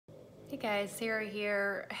Hey guys, Sarah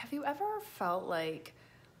here. Have you ever felt like,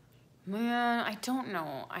 man, I don't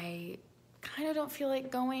know, I kind of don't feel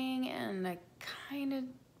like going and I kind of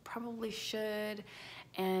probably should,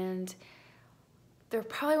 and there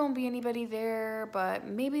probably won't be anybody there, but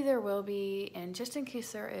maybe there will be, and just in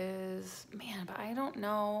case there is, man, but I don't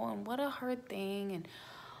know, and what a hard thing. And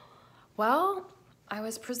well, I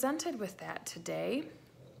was presented with that today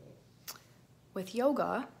with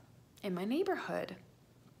yoga in my neighborhood.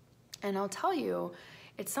 And I'll tell you,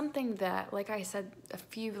 it's something that, like I said a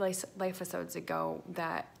few life episodes ago,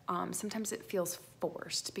 that sometimes it feels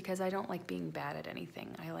forced because I don't like being bad at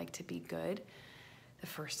anything. I like to be good the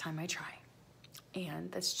first time I try.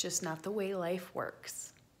 And that's just not the way life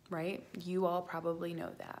works, right? You all probably know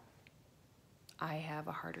that. I have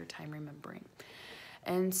a harder time remembering.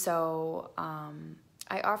 And so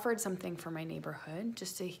I offered something for my neighborhood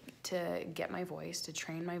just to get my voice, to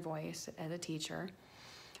train my voice as a teacher.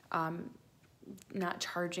 Not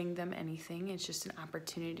charging them anything. It's just an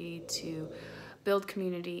opportunity to build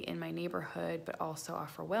community in my neighborhood, but also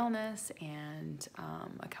offer wellness and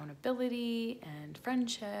accountability and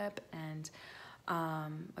friendship and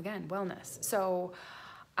again, wellness. So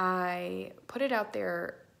I put it out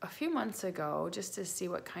there a few months ago just to see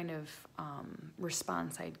what kind of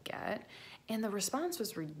response I'd get. And the response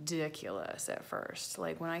was ridiculous at first.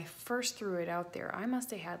 Like when I first threw it out there, I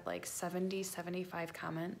must have had like 70, 75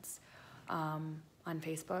 comments on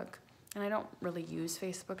Facebook. And I don't really use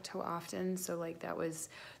Facebook too often. So like that was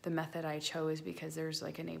the method I chose because there's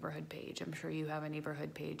like a neighborhood page. I'm sure you have a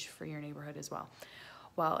neighborhood page for your neighborhood as well.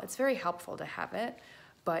 Well, it's very helpful to have it,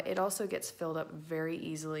 but it also gets filled up very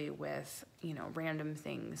easily with, you know, random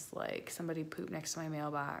things like somebody pooped next to my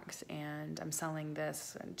mailbox and I'm selling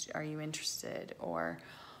this and are you interested, or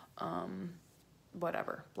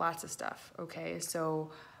whatever, lots of stuff. Okay,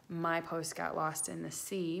 so my post got lost in the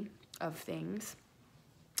sea of things.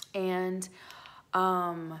 And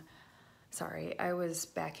sorry, I was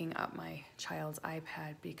backing up my child's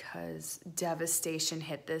iPad because devastation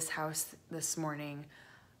hit this house this morning.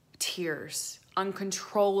 Tears,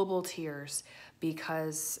 uncontrollable tears,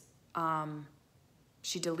 because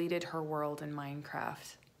she deleted her world in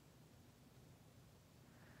Minecraft.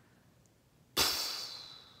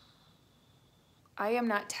 I am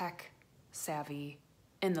not tech savvy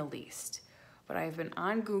in the least, but I've been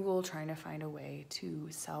on Google trying to find a way to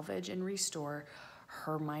salvage and restore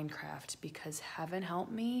her Minecraft because heaven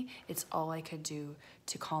help me, it's all I could do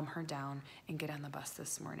to calm her down and get on the bus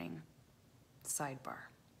this morning. Sidebar.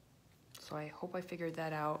 So I hope I figured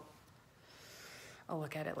that out. I'll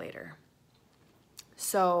look at it later.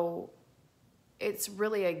 So it's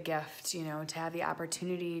really a gift, you know, to have the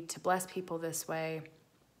opportunity to bless people this way,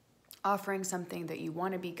 offering something that you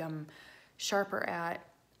want to become sharper at,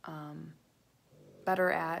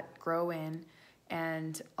 better at, grow in,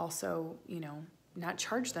 and also, you know, not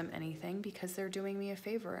charge them anything because they're doing me a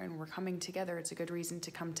favor and we're coming together. It's a good reason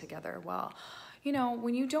to come together. Well, you know,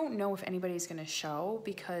 when you don't know if anybody's going to show,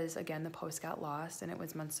 because again, the post got lost and it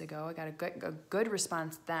was months ago, I got a good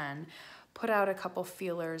response then, put out a couple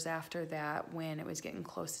feelers after that when it was getting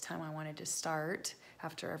close to time I wanted to start,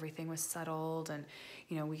 after everything was settled and,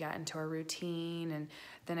 you know, we got into our routine, and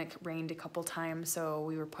then it rained a couple times, so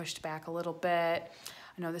we were pushed back a little bit.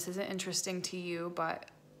 I know this isn't interesting to you, but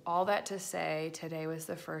all that to say, today was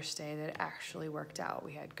the first day that it actually worked out.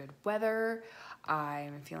 We had good weather.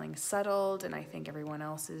 I'm feeling settled, and I think everyone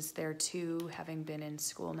else is there too, having been in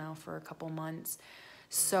school now for a couple months.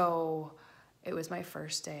 So it was my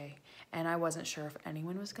first day, and I wasn't sure if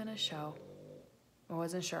anyone was gonna show. I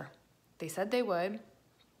wasn't sure. They said they would,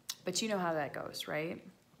 but you know how that goes, right?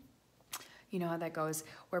 You know how that goes,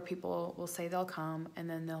 where people will say they'll come and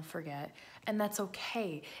then they'll forget, and that's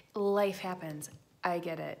okay. Life happens. I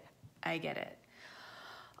get it. I get it.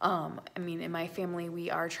 I mean, in my family, we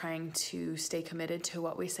are trying to stay committed to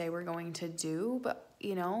what we say we're going to do, but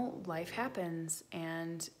you know, life happens,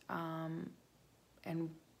 and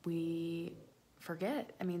we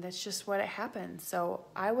forget. I mean, that's just what it happens. So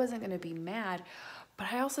I wasn't going to be mad,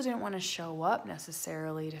 but I also didn't want to show up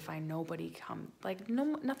necessarily to find nobody come. Like,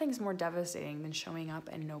 nothing's more devastating than showing up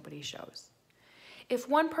and nobody shows. If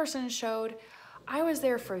one person showed, I was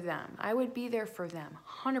there for them. I would be there for them,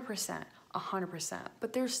 100%. 100%,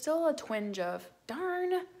 but there's still a twinge of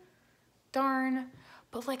darn,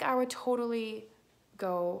 but like I would totally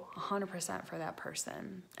go 100% for that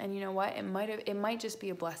person. And you know what? It might just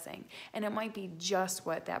be a blessing, and it might be just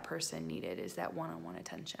what that person needed, is that one-on-one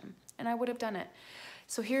attention, and I would have done it.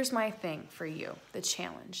 So here's my thing for you, the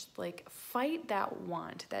challenge. Like, fight that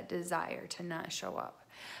want, that desire to not show up.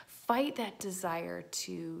 Fight that desire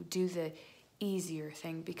to do the easier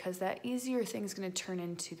thing, because that easier thing is going to turn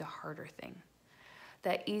into the harder thing.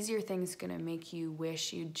 That easier thing is going to make you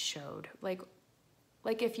wish you'd showed. Like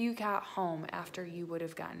if you got home after you would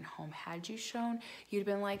have gotten home, had you shown, you'd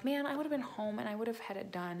been like, man, I would have been home and I would have had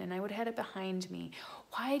it done and I would have had it behind me.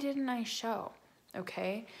 Why didn't I show?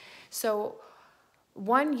 Okay? So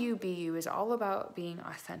one you is all about being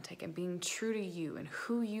authentic and being true to you and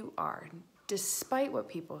who you are, despite what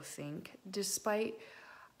people think, despite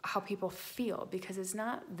how people feel, because it's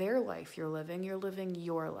not their life you're living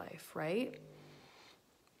your life, right?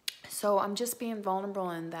 So I'm just being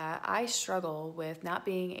vulnerable in that I struggle with not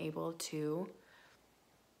being able to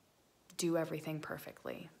do everything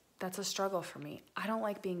perfectly. That's a struggle for me. I don't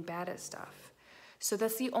like being bad at stuff. So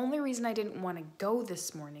that's the only reason I didn't want to go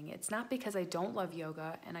this morning. It's not because I don't love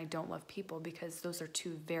yoga and I don't love people, because those are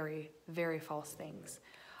two very, very false things.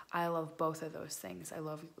 I love both of those things. I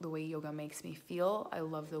love the way yoga makes me feel. I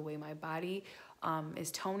love the way my body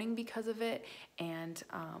is toning because of it. And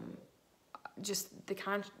just the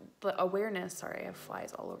awareness, sorry, I have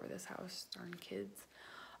flies all over this house, darn kids.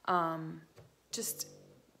 Just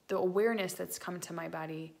the awareness that's come to my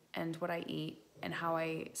body and what I eat and how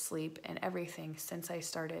I sleep and everything since I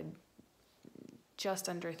started just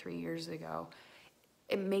under 3 years ago,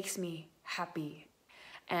 it makes me happy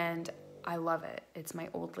and I love it. It's my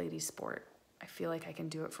old lady sport. I feel like I can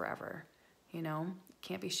do it forever, you know?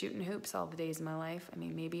 Can't be shooting hoops all the days of my life. I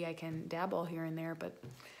mean, maybe I can dabble here and there, but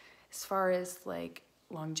as far as like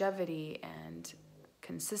longevity and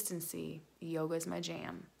consistency, yoga is my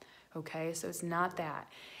jam, okay? So it's not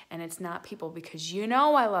that, and it's not people, because you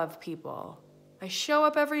know I love people. I show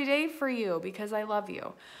up every day for you because I love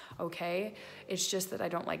you, okay? It's just that I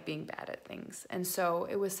don't like being bad at things. And so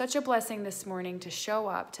it was such a blessing this morning to show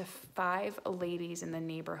up to 5 ladies in the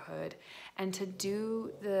neighborhood and to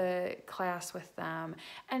do the class with them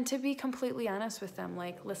and to be completely honest with them.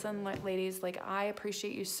 Like, listen, ladies, like, I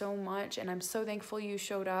appreciate you so much and I'm so thankful you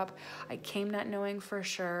showed up. I came not knowing for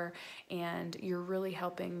sure, and you're really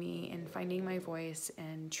helping me in finding my voice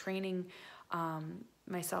and training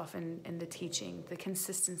myself in the teaching, the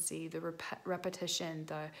consistency, the repetition,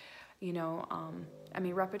 I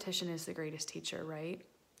mean, repetition is the greatest teacher, right?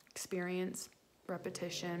 Experience,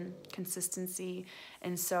 repetition, consistency.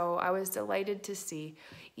 And so I was delighted to see,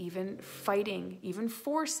 even fighting, even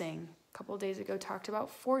forcing, a couple of days ago talked about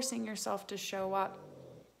forcing yourself to show up.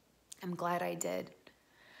 I'm glad I did.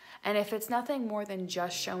 And if it's nothing more than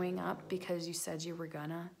just showing up because you said you were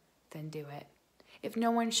gonna, then do it. If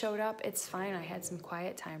no one showed up, it's fine. I had some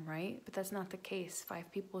quiet time, right? But that's not the case.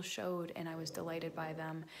 5 people showed, and I was delighted by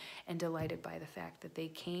them and delighted by the fact that they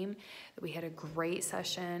came, that we had a great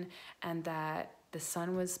session, and that the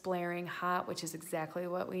sun was blaring hot, which is exactly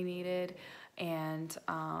what we needed. And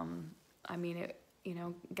I mean,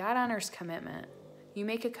 God honors commitment. You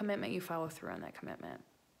make a commitment, you follow through on that commitment,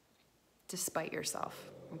 despite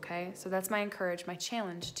yourself, okay? So that's my my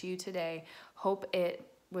challenge to you today. Hope it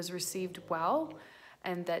was received well,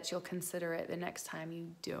 and that you'll consider it the next time you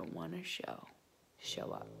don't want to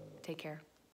show up. Take care.